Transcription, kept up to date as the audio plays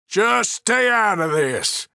Just stay out of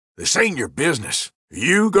this. This ain't your business.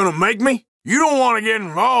 You gonna make me? You don't want to get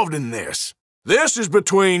involved in this. This is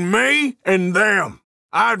between me and them.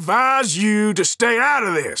 I advise you to stay out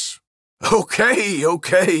of this. Okay.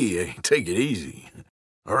 Take it easy.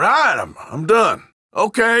 All right, I'm done.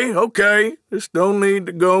 Okay. This don't need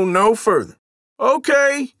to go no further.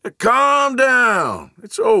 Okay, calm down.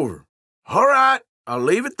 It's over. All right, I'll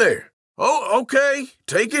leave it there. Oh, okay,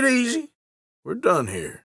 take it easy. We're done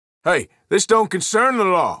here. Hey, this don't concern the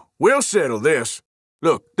law. We'll settle this.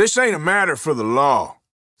 Look, this ain't a matter for the law.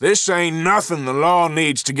 This ain't nothing the law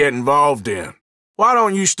needs to get involved in. Why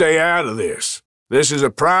don't you stay out of this? This is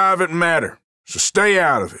a private matter, so stay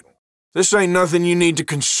out of it. This ain't nothing you need to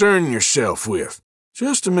concern yourself with.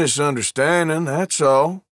 Just a misunderstanding, that's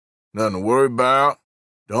all. Nothing to worry about.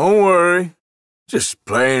 Don't worry. Just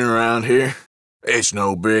playing around here. It's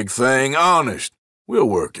no big thing, honest. We'll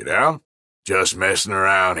work it out. Just messing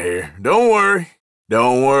around here. Don't worry.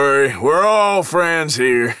 We're all friends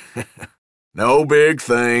here. No big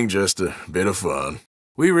thing, just a bit of fun.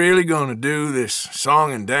 We really gonna do this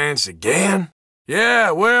song and dance again?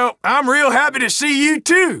 Yeah, well, I'm real happy to see you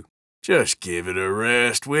too. Just give it a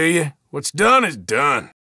rest, will you? What's done is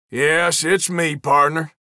done. Yes, it's me,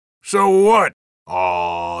 partner. So what?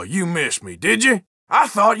 Aw, you missed me, did you? I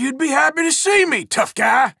thought you'd be happy to see me, tough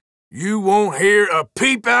guy. You won't hear a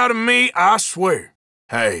peep out of me, I swear.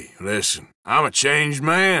 Hey, listen, I'm a changed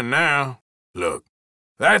man now. Look,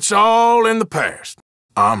 that's all in the past.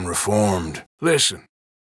 I'm reformed. Listen,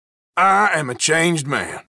 I am a changed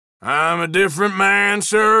man. I'm a different man,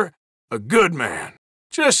 sir. A good man.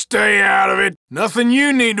 Just stay out of it. Nothing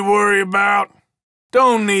you need to worry about.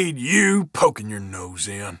 Don't need you poking your nose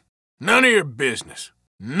in. None of your business.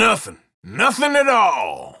 Nothing. Nothing at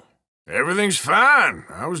all. Everything's fine.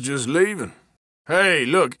 I was just leaving. Hey,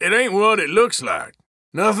 look, it ain't what it looks like.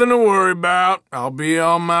 Nothing to worry about. I'll be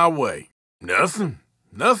on my way. Nothing.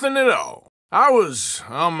 Nothing at all. I was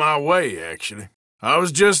on my way, actually. I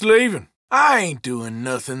was just leaving. I ain't doing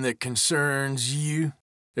nothing that concerns you.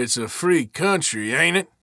 It's a free country, ain't it?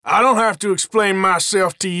 I don't have to explain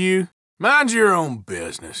myself to you. Mind your own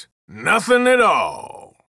business. Nothing at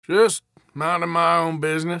all. Just minding my own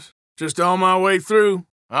business. Just on my way through.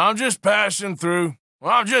 I'm just passing through.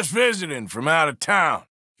 Well, I'm just visiting from out of town.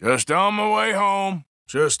 Just on my way home.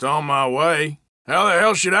 Just on my way. How the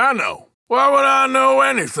hell should I know? Why would I know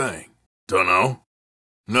anything? Dunno.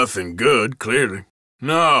 Nothing good, clearly.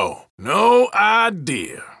 No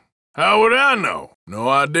idea. How would I know? No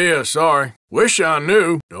idea, sorry. Wish I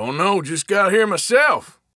knew. Don't know, just got here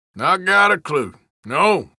myself. Not got a clue.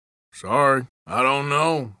 No. Sorry. I don't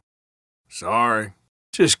know. Sorry.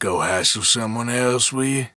 Just go hassle someone else, will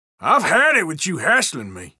you? I've had it with you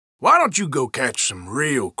hassling me. Why don't you go catch some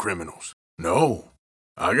real criminals? No.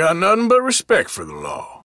 I got nothing but respect for the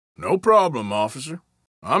law. No problem, officer.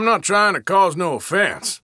 I'm not trying to cause no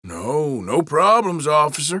offense. No problems,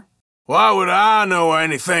 officer. Why would I know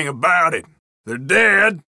anything about it? They're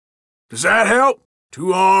dead. Does that help?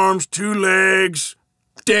 2 arms, 2 legs,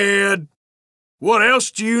 dead. What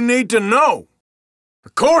else do you need to know?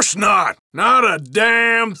 Of course not. Not a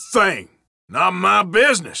damn thing. Not my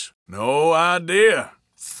business. No idea.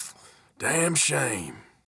 Damn shame.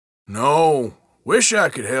 No. Wish I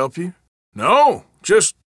could help you. No.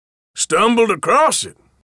 Just stumbled across it.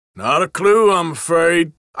 Not a clue, I'm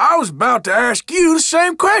afraid. I was about to ask you the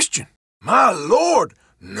same question. My lord.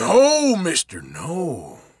 No, mister,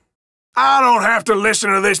 no. I don't have to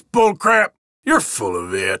listen to this bullcrap. You're full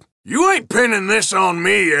of it. You ain't pinning this on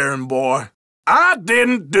me, errand boy. I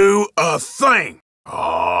didn't do a thing.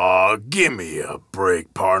 Aw, give me a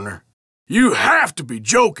break, partner. You have to be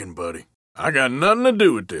joking, buddy. I got nothing to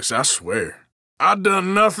do with this, I swear. I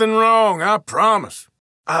done nothing wrong, I promise.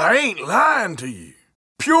 I ain't lying to you.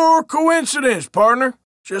 Pure coincidence, partner.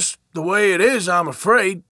 Just the way it is, I'm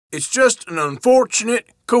afraid. It's just an unfortunate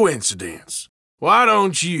coincidence. Why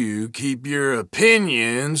don't you keep your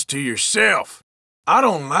opinions to yourself? I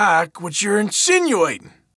don't like what you're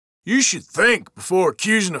insinuating. You should think before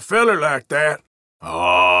accusing a feller like that.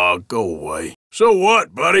 Aw, go away. So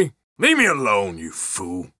what, buddy? Leave me alone, you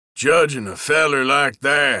fool. Judging a feller like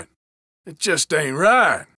that. It just ain't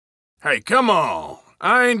right. Hey, come on.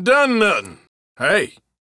 I ain't done nothing. Hey,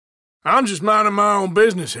 I'm just minding my own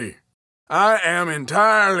business here. I am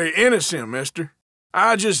entirely innocent, mister.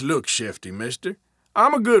 I just look shifty, mister.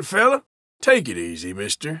 I'm a good fella. Take it easy,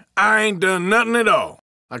 mister. I ain't done nothing at all.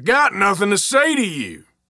 I got nothing to say to you.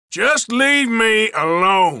 Just leave me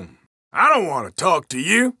alone. I don't want to talk to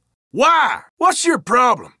you. Why? What's your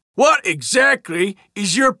problem? What exactly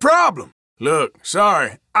is your problem? Look,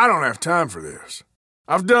 sorry, I don't have time for this.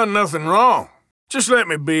 I've done nothing wrong. Just let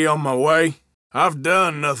me be on my way. I've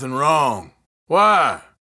done nothing wrong. Why?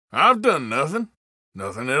 I've done nothing.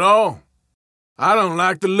 Nothing at all. I don't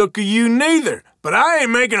like the look of you neither, but I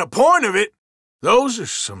ain't making a point of it. Those are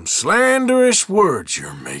some slanderous words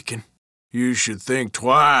you're making. You should think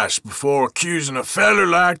twice before accusing a feller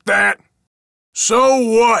like that. So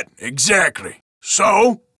what, exactly?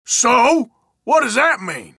 So? What does that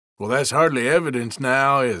mean? Well, that's hardly evidence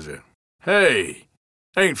now, is it? Hey,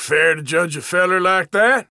 ain't fair to judge a feller like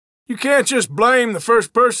that. You can't just blame the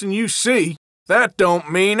first person you see. That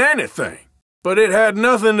don't mean anything. But it had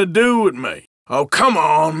nothing to do with me. Oh, come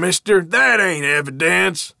on, mister. That ain't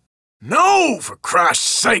evidence. No, for Christ's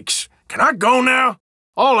sakes. Can I go now?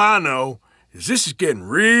 All I know is this is getting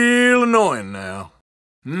real annoying now.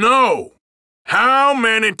 No. How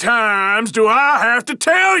many times do I have to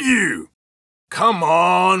tell you? Come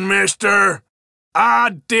on, mister.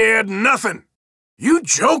 I did nothing. You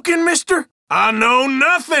joking, mister? I know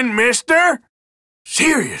nothing, mister.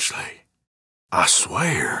 Seriously. I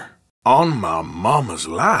swear, on my mama's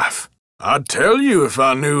life, I'd tell you if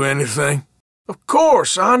I knew anything. Of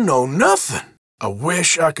course, I know nothing. I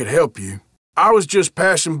wish I could help you. I was just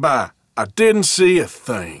passing by. I didn't see a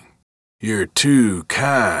thing. You're too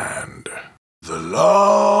kind. The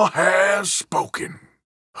law has spoken.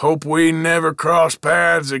 Hope we never cross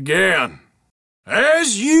paths again.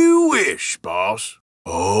 As you wish, boss.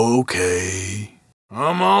 Okay.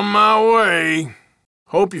 I'm on my way.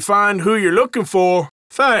 Hope you find who you're looking for.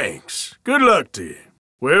 Thanks. Good luck to you.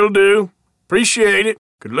 Will do. Appreciate it.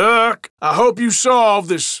 Good luck. I hope you solve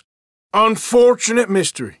this unfortunate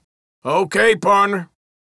mystery. Okay, partner.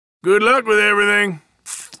 Good luck with everything.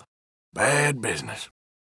 Bad business.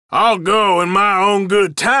 I'll go in my own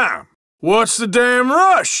good time. What's the damn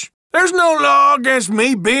rush? There's no law against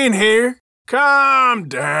me being here. Calm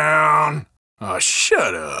down. Oh,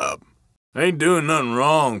 shut up. Ain't doing nothing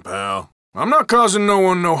wrong, pal. I'm not causing no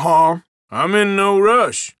one no harm. I'm in no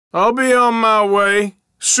rush. I'll be on my way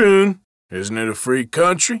soon. Isn't it a free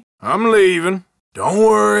country? I'm leaving. Don't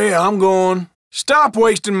worry, I'm going. Stop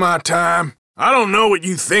wasting my time. I don't know what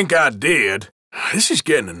you think I did. This is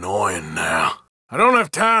getting annoying now. I don't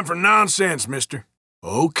have time for nonsense, mister.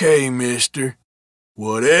 Okay, mister.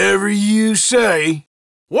 Whatever you say.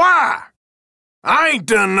 Why? I ain't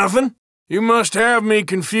done nothing. You must have me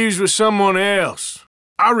confused with someone else.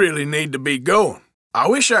 I really need to be going. I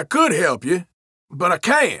wish I could help you, but I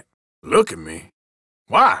can't. Look at me.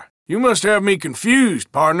 Why? You must have me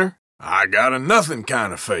confused, partner. I got a nothing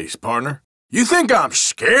kind of face, partner. You think I'm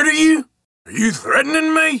scared of you? Are you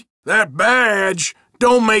threatening me? That badge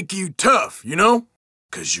don't make you tough, you know?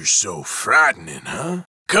 'Cause you're so frightening, huh?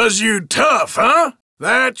 'Cause you tough, huh?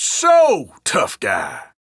 That's so, tough guy.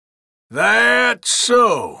 That's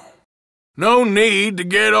so. No need to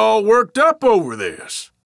get all worked up over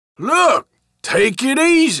this. Look, take it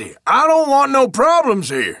easy. I don't want no problems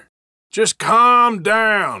here. Just calm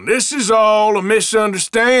down. This is all a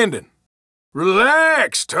misunderstanding.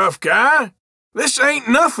 Relax, tough guy. This ain't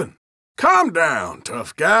nothing. Calm down,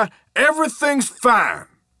 tough guy. Everything's fine.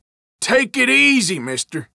 Take it easy,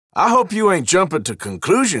 mister. I hope you ain't jumping to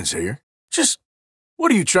conclusions here. Just,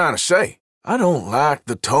 what are you trying to say? I don't like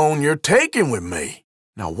the tone you're taking with me.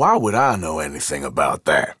 Now, why would I know anything about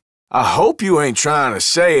that? I hope you ain't trying to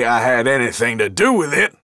say I had anything to do with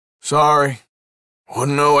it. Sorry.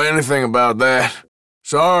 Wouldn't know anything about that.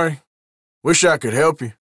 Sorry. Wish I could help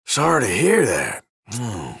you. Sorry to hear that.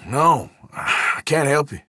 No, I can't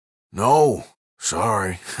help you. No,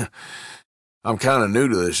 sorry. I'm kind of new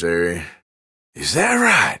to this area. Is that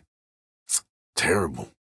right? Terrible.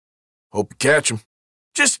 Hope you catch 'em.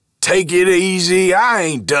 Just take it easy. I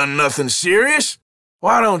ain't done nothing serious.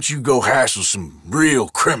 Why don't you go hassle some real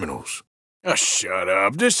criminals? Oh, shut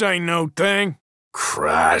up. This ain't no thing.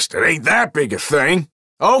 Christ, it ain't that big a thing.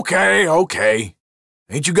 Okay.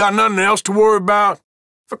 Ain't you got nothing else to worry about?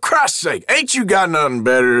 For Christ's sake, ain't you got nothing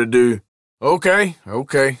better to do? Okay.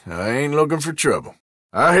 I ain't looking for trouble.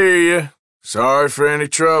 I hear you. Sorry for any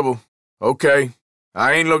trouble. Okay.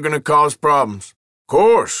 I ain't looking to cause problems. Of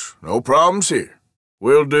course, no problems here.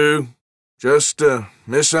 Will do. Just a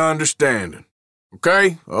misunderstanding.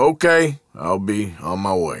 Okay. I'll be on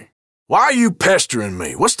my way. Why are you pestering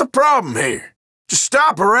me? What's the problem here? Just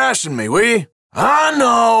stop harassing me, will you? I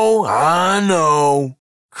know.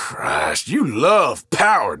 Christ, you love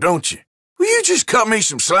power, don't you? Will you just cut me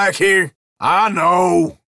some slack here? I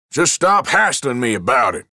know. Just stop hassling me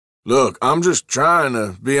about it. Look, I'm just trying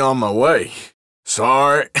to be on my way.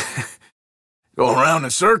 Sorry. Going around in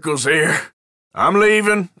circles here. I'm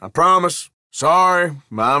leaving, I promise. Sorry,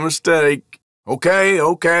 my mistake. Okay,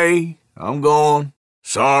 I'm going.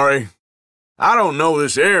 Sorry. I don't know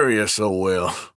this area so well.